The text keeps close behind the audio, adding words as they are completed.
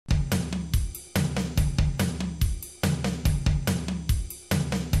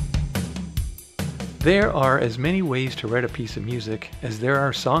There are as many ways to write a piece of music as there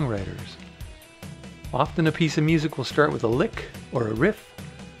are songwriters. Often a piece of music will start with a lick or a riff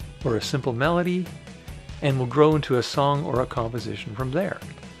or a simple melody and will grow into a song or a composition from there.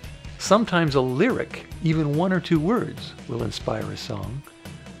 Sometimes a lyric, even one or two words, will inspire a song.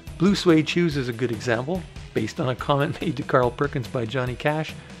 Blue Suede Shoes is a good example. Based on a comment made to Carl Perkins by Johnny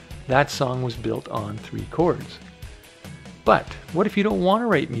Cash, that song was built on 3 chords. But what if you don't want to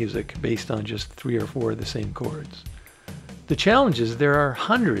write music based on just 3 or 4 of the same chords? The challenge is there are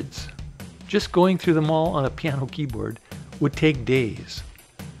hundreds. Just going through them all on a piano keyboard would take days.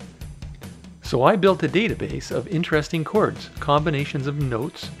 So I built a database of interesting chords, combinations of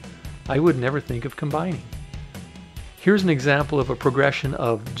notes I would never think of combining. Here's an example of a progression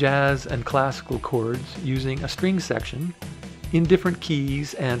of jazz and classical chords using a string section in different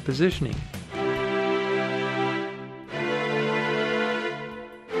keys and positioning.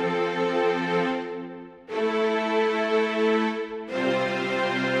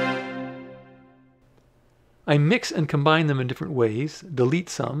 I mix and combine them in different ways, delete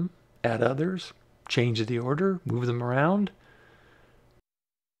some, add others, change the order, move them around.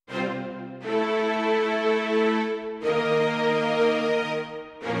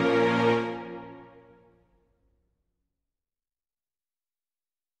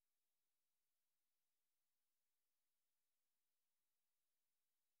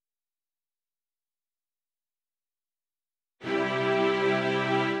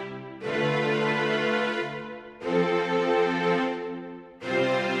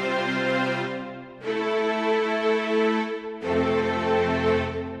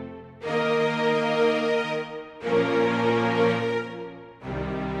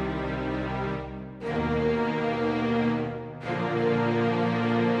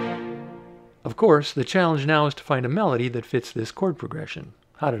 Of course, the challenge now is to find a melody that fits this chord progression.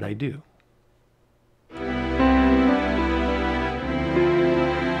 How did I do?